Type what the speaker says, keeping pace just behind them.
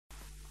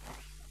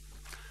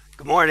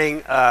Good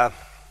morning. I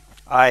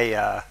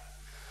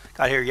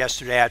got here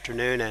yesterday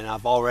afternoon and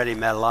I've already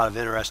met a lot of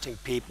interesting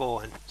people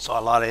and saw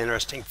a lot of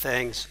interesting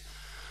things.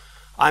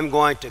 I'm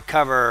going to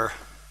cover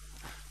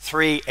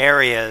 3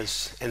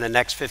 areas in the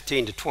next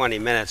 15 to 20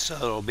 minutes, so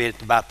it'll be at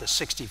about the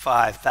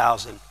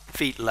 65,000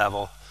 feet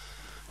level.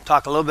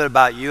 Talk a little bit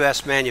about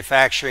U.S.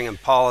 manufacturing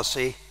and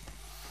policy,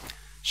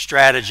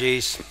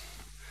 strategies,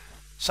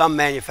 some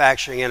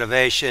manufacturing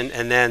innovation,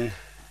 and then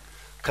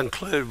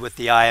conclude with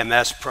the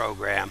IMS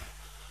program.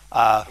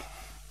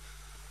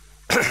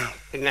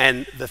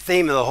 And the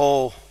theme of the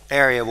whole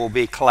area will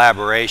be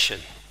collaboration.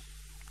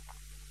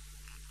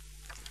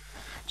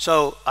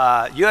 So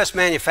U.S.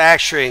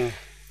 manufacturing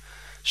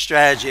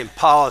strategy and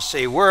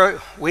policy,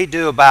 we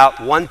do about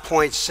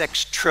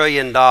 $1.6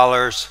 trillion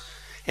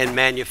in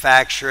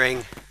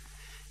manufacturing,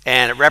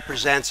 and it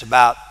represents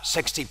about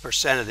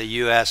 60% of the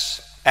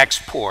U.S.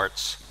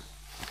 exports.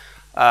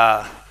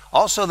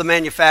 Also, the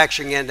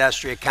manufacturing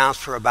industry accounts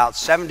for about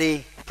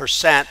 70%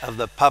 of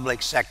the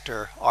public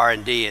sector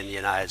R&D in the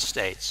United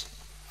States.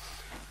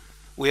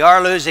 We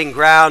are losing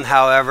ground,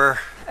 however,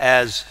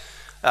 as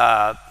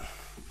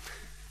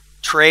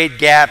trade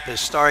gap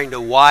is starting to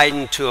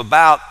widen to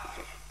about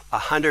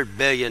 $100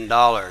 billion.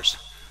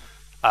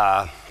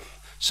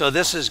 So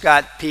this has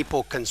got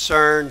people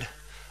concerned.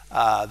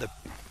 The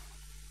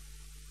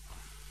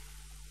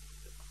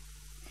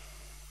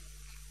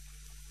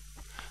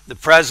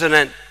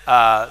president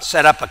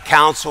set up a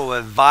council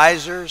of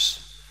advisors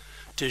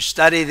to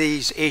study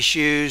these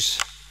issues,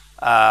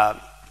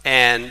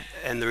 and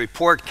the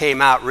report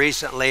came out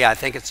recently. I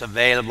think it's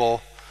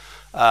available,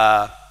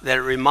 that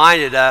it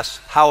reminded us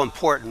how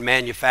important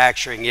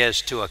manufacturing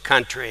is to a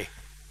country.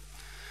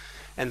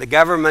 And the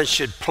government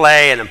should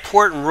play an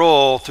important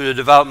role through the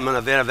development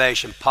of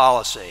innovation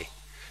policy.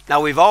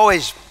 Now,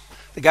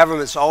 the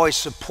government's always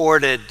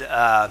supported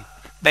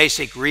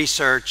basic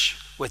research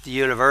with the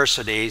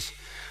universities,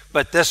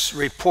 but this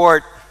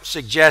report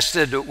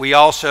suggested that we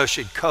also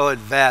should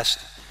co-invest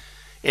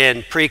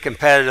in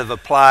pre-competitive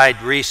applied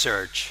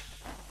research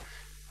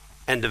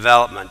and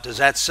development. Does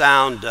that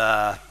sound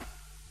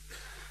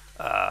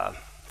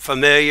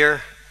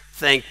familiar?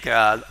 Think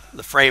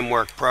the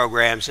framework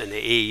programs in the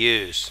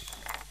EU.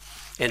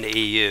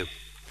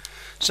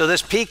 So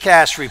this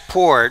PCAS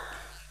report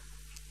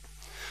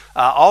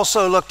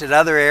also looked at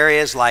other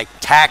areas like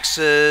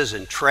taxes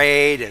and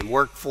trade and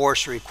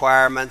workforce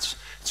requirements.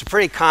 It's a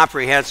pretty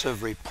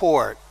comprehensive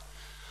report.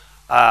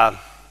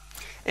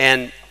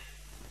 Given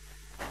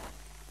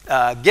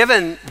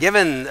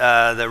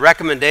the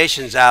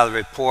recommendations out of the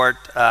report,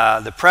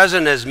 the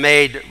President has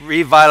made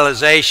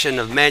revitalization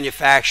of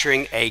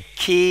manufacturing a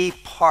key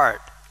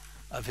part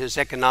of his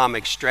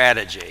economic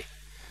strategy.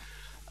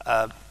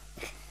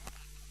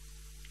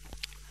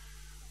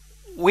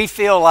 We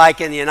feel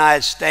like in the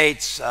United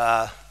States,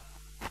 the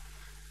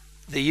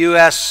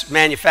U.S.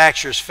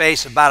 manufacturers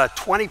face about a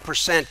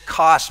 20%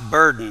 cost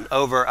burden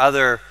over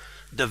other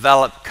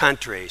developed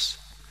countries.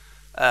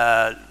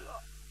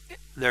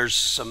 There's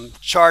some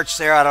charts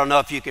there. I don't know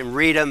if you can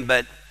read them,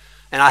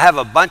 and I have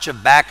a bunch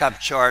of backup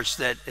charts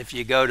that if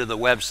you go to the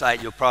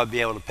website, you'll probably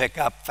be able to pick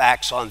up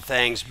facts on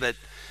things. But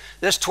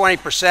this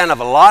 20%,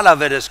 a lot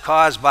of it is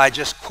caused by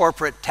just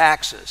corporate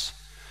taxes.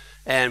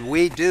 And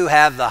we do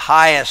have the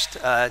highest.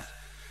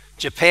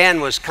 Japan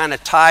was kind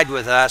of tied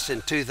with us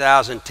in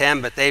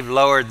 2010, but they've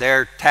lowered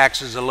their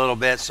taxes a little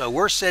bit. So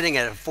we're sitting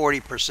at a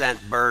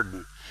 40%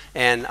 burden.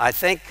 And I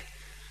think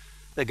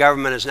the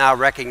government is now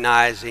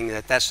recognizing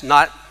that that's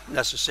not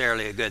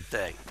necessarily a good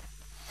thing.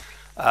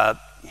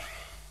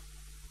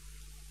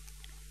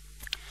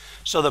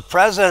 So the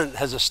President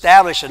has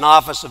established an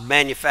Office of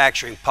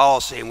Manufacturing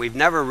Policy, and we've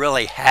never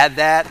really had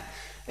that.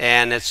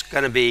 And it's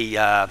going to be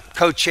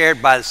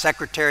co-chaired by the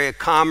Secretary of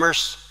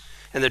Commerce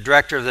and the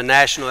Director of the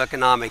National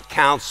Economic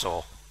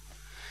Council.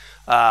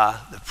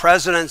 The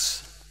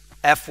President's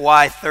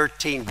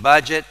FY13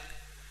 budget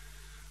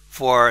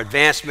for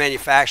advanced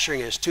manufacturing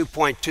is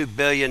 $2.2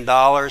 billion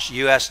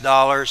US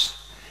dollars,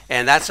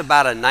 and that's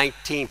about a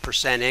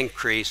 19%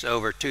 increase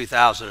over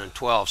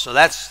 2012. So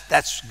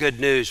that's good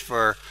news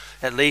for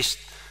at least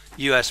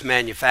US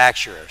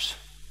manufacturers.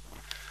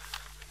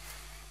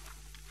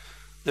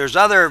 There's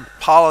other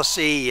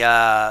policy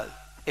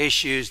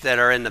issues that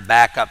are in the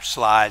backup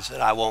slides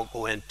that I won't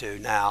go into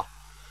now.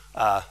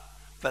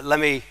 But let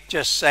me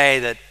just say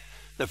that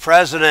the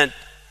President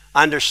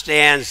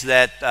understands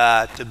that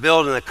to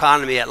build an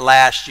economy at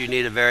last, you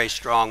need a very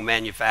strong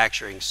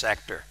manufacturing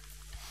sector.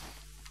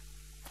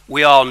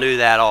 We all knew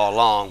that all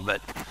along,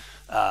 but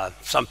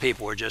some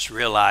people were just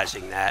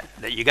realizing that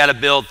you got to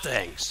build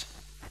things.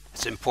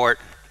 It's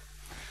important.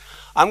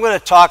 I'm going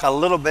to talk a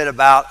little bit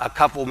about a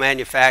couple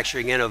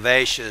manufacturing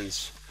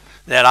innovations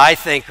that I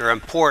think are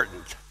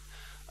important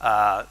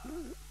to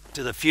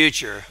the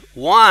future.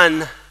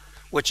 One,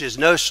 which is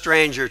no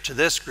stranger to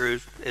this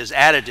group, is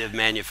additive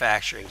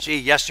manufacturing. Gee,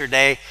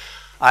 yesterday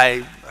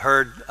I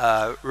heard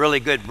a really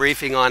good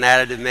briefing on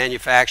additive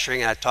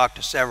manufacturing. I talked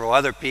to several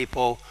other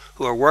people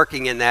who are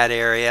working in that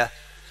area.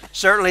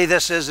 Certainly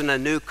this isn't a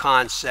new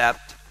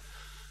concept.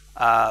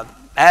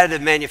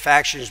 Additive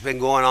manufacturing has been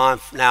going on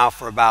now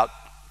for about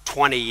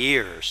 20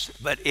 years,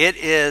 but it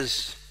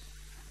is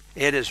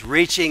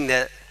reaching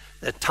the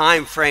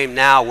time frame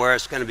now where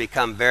it's going to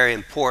become very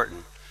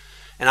important.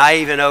 And I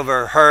even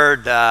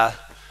overheard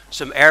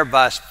some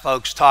Airbus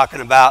folks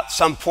talking about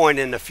some point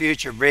in the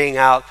future being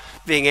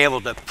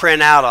able to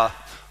print out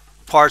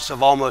parts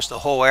of almost the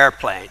whole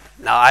airplane.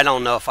 Now, I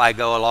don't know if I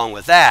go along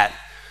with that,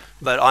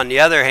 but on the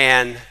other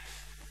hand,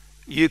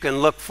 you can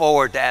look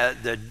forward to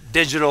the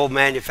digital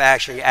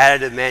manufacturing,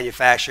 additive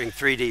manufacturing,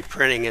 3D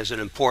printing is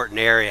an important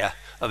area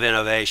of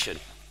innovation.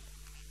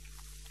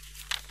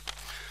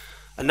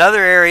 Another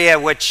area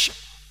which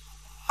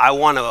I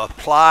want to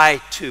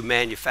apply to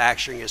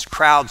manufacturing is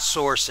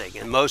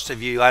crowdsourcing, and most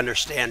of you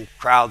understand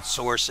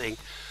crowdsourcing,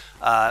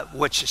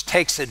 which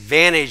takes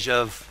advantage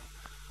of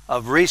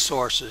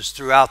resources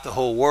throughout the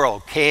whole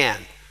world.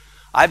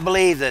 I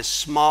believe that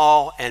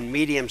small and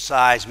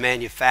medium-sized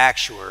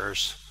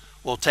manufacturers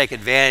will take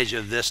advantage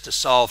of this to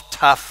solve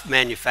tough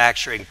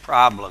manufacturing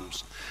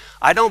problems.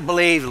 I don't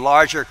believe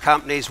larger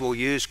companies will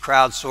use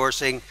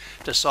crowdsourcing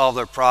to solve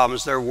their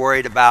problems. They're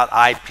worried about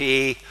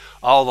IP.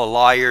 All the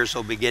lawyers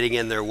will be getting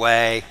in their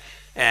way,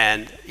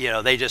 and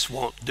they just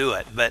won't do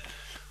it. But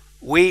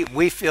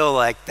we feel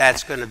like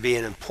that's going to be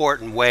an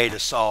important way to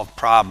solve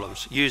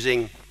problems,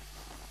 using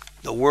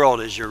the world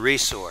as your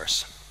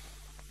resource.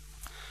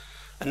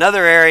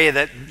 Another area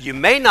that you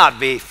may not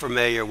be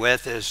familiar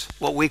with is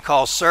what we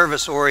call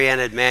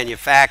service-oriented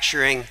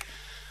manufacturing.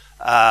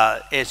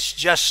 It's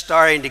just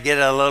starting to get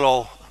a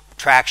little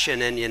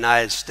traction in the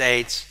United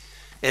States.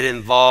 It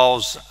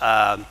involves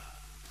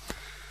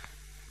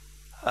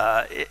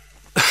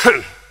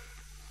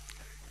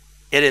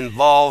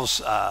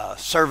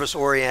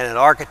service-oriented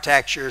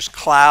architectures,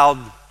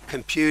 cloud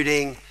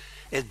computing.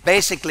 It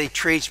basically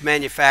treats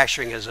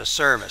manufacturing as a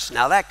service.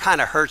 Now that kind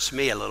of hurts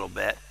me a little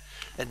bit.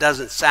 It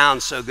doesn't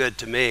sound so good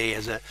to me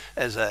as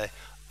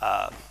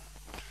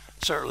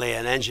certainly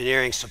an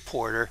engineering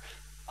supporter.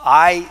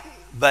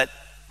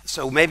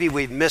 So maybe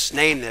we've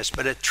misnamed this,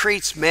 but it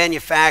treats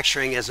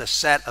manufacturing as a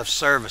set of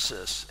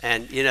services.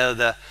 And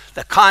the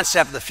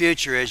concept of the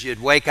future is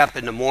you'd wake up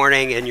in the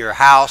morning in your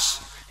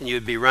house and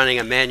you'd be running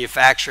a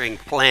manufacturing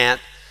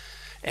plant,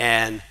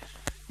 and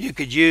you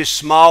could use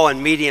small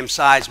and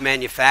medium-sized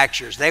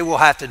manufacturers. They will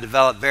have to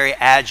develop very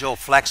agile,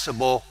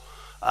 flexible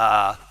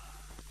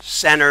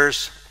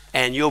centers,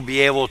 and you'll be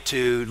able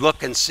to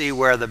look and see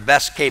where the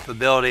best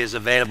capability is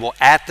available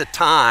at the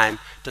time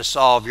to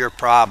solve your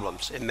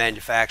problems in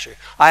manufacturing.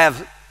 I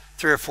have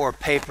 3 or 4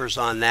 papers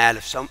on that.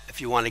 If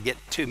you want to get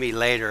to me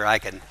later, I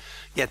can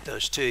get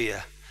those to you.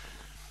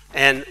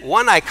 And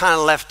one I kind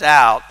of left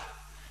out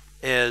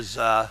is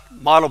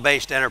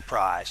model-based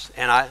enterprise.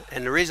 And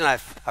the reason I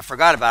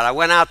forgot about it, I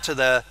went out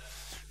to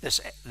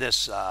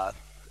this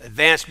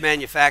Advanced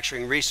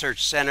Manufacturing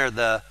Research Center.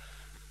 They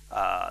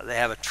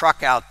have a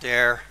truck out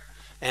there,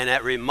 and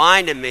it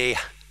reminded me,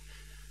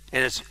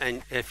 and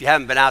if you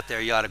haven't been out there,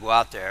 you ought to go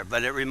out there,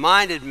 but it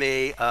reminded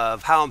me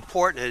of how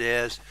important it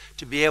is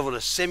to be able to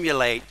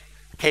simulate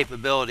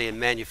capability in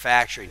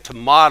manufacturing, to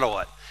model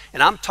it.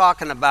 And I'm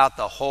talking about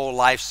the whole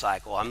life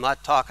cycle. I'm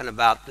not talking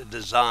about the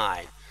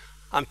design.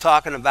 I'm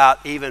talking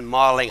about even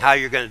modeling how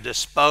you're going to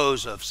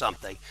dispose of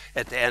something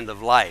at the end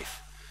of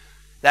life.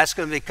 That's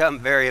going to become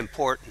very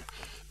important.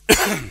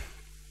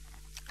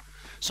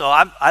 So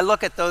I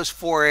look at those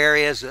 4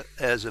 areas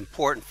as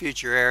important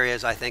future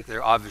areas. I think there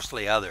are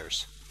obviously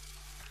others.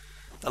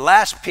 The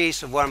last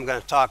piece of what I'm going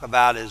to talk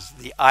about is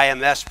the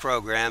IMS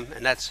program,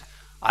 and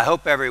I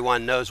hope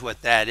everyone knows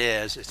what that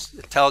is. It's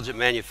Intelligent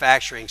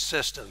Manufacturing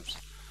Systems.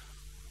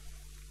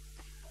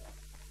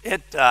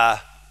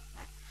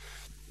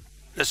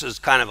 This is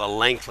kind of a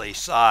lengthy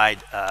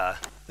side.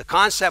 The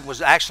concept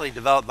was actually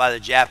developed by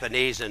the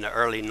Japanese in the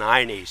early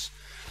 90s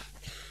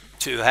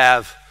to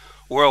have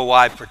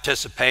worldwide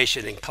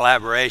participation and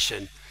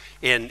collaboration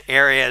in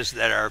areas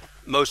that are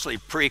mostly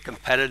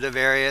pre-competitive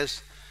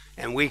areas,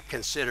 and we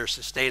consider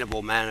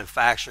sustainable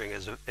manufacturing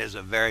as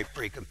a very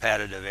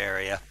pre-competitive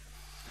area.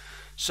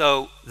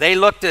 So they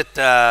looked at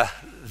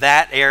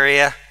that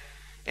area,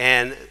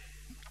 and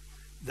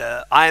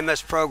the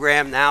IMS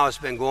program now has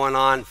been going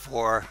on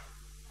for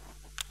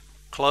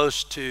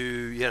close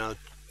to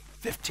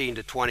 15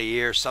 to 20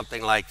 years,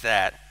 something like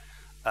that.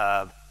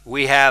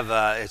 We have,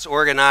 it's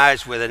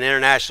organized with an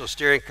international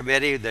steering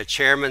committee. The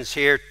chairman's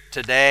here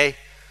today.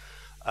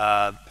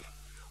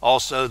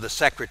 Also the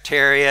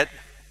secretariat.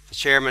 The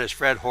chairman is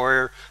Fred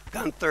Hoyer.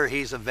 Gunther,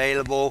 he's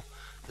available.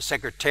 The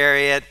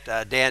secretariat,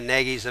 Dan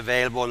Nagy's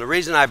available. And the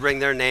reason I bring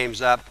their names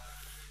up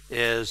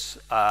is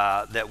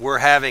that we're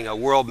having a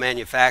World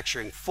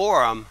Manufacturing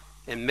Forum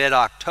in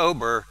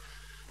mid-October.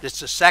 It's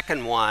the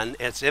second one.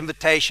 It's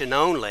invitation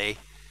only.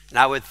 And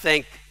I would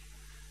think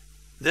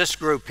this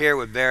group here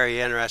would be very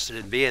interested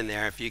in being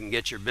there. If you can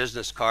get your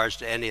business cards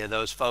to any of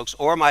those folks,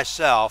 or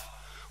myself,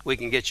 we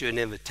can get you an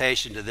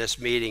invitation to this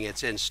meeting.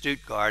 It's in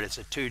Stuttgart. It's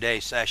a 2-day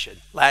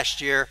session.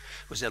 Last year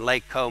it was in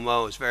Lake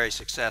Como. It was a very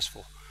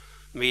successful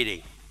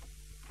meeting.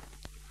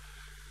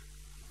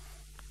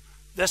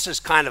 This is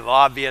kind of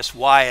obvious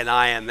why in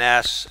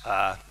IMS.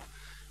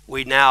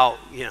 We now,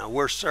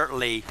 we're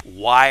certainly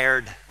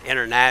wired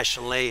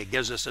internationally. It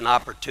gives us an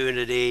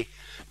opportunity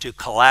to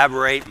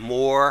collaborate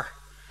more.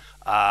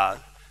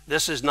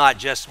 This is not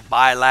just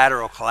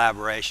bilateral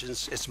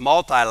collaborations, it's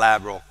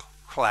multilateral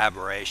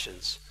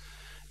collaborations.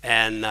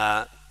 And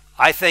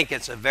I think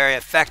it's a very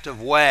effective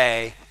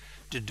way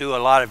to do a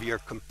lot of your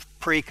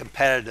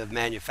pre-competitive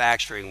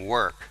manufacturing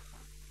work.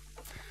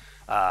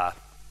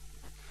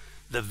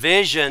 The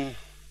vision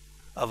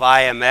of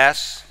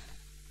IMS,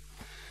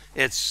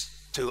 it's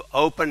to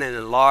open and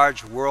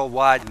enlarge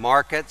worldwide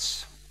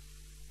markets,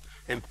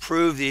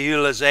 improve the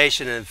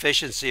utilization and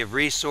efficiency of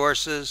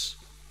resources,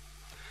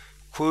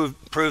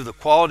 improve the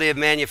quality of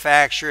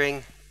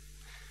manufacturing,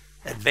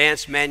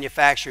 advance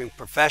manufacturing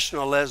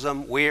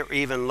professionalism. We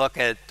even look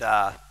at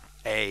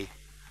a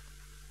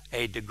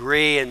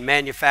degree in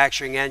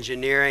manufacturing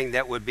engineering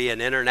that would be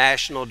an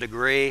international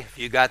degree. If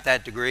you got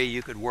that degree,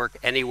 you could work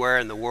anywhere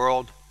in the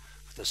world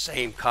with the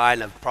same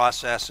kind of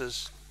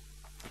processes.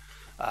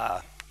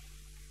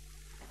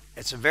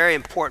 It's a very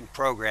important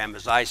program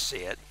as I see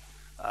it.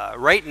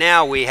 Right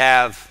now we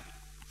have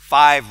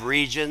 5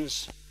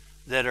 regions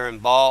that are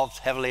involved,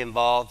 heavily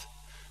involved.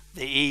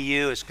 The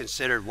EU is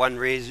considered one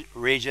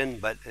region,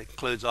 but it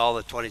includes all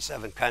the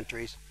 27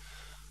 countries.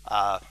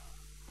 The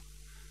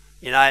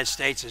United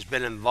States has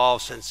been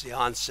involved since the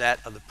onset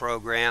of the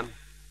program,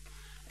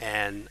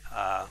 and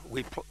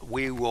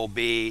we will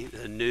be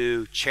the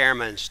new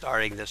chairman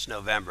starting this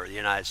November. The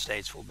United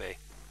States will be.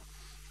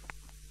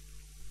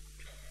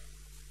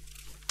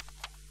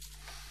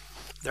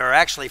 There are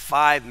actually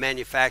 5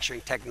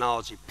 manufacturing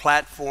technology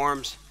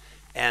platforms,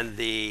 and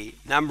the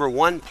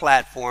 #1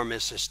 platform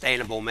is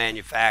sustainable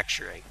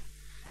manufacturing.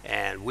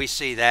 And we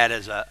see that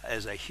as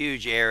a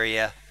huge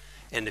area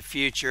in the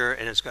future,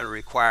 and it's going to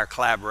require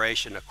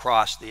collaboration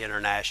across the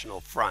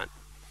international front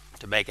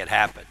to make it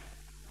happen.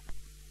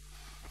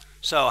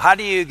 So how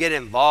do you get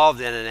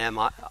involved in an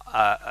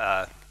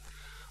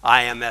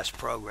IMS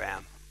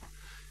program?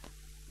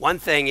 One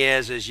thing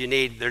is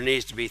there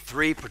needs to be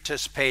 3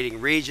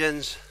 participating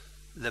regions.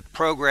 The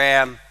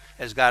program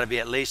has got to be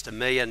at least $1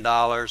 million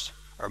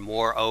or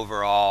more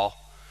overall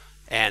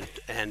and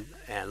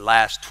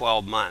last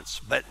 12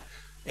 months. But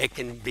it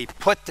can be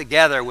put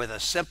together with a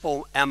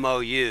simple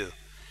MOU.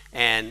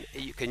 And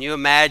can you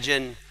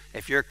imagine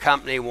if your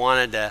company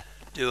wanted to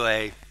do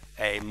a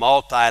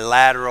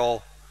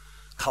multilateral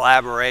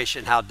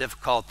collaboration, how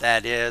difficult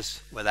that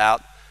is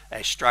without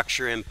a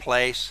structure in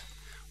place?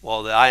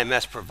 Well, the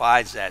IMS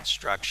provides that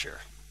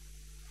structure.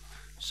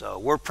 So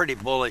we're pretty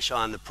bullish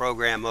on the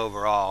program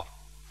overall.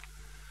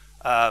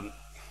 As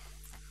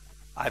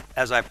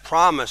I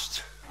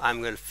promised,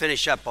 I'm going to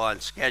finish up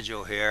on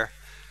schedule here.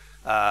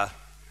 And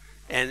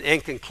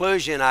in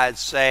conclusion, I'd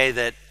say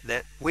that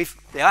the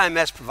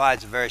IMS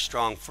provides a very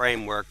strong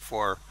framework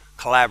for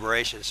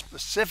collaboration,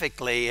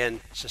 specifically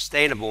in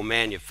sustainable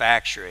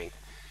manufacturing.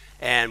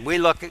 And we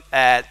look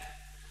at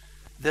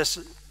this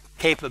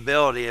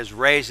capability as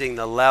raising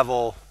the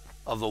level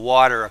of the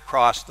water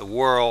across the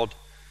world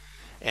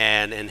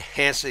and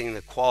enhancing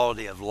the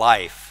quality of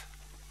life.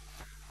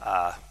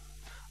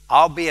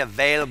 I'll be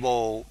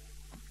available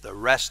the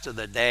rest of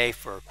the day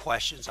for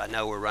questions. I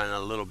know we're running a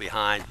little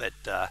behind, but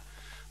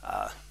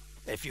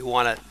if you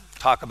want to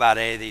talk about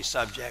any of these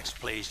subjects,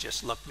 please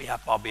just look me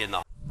up. I'll be in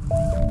the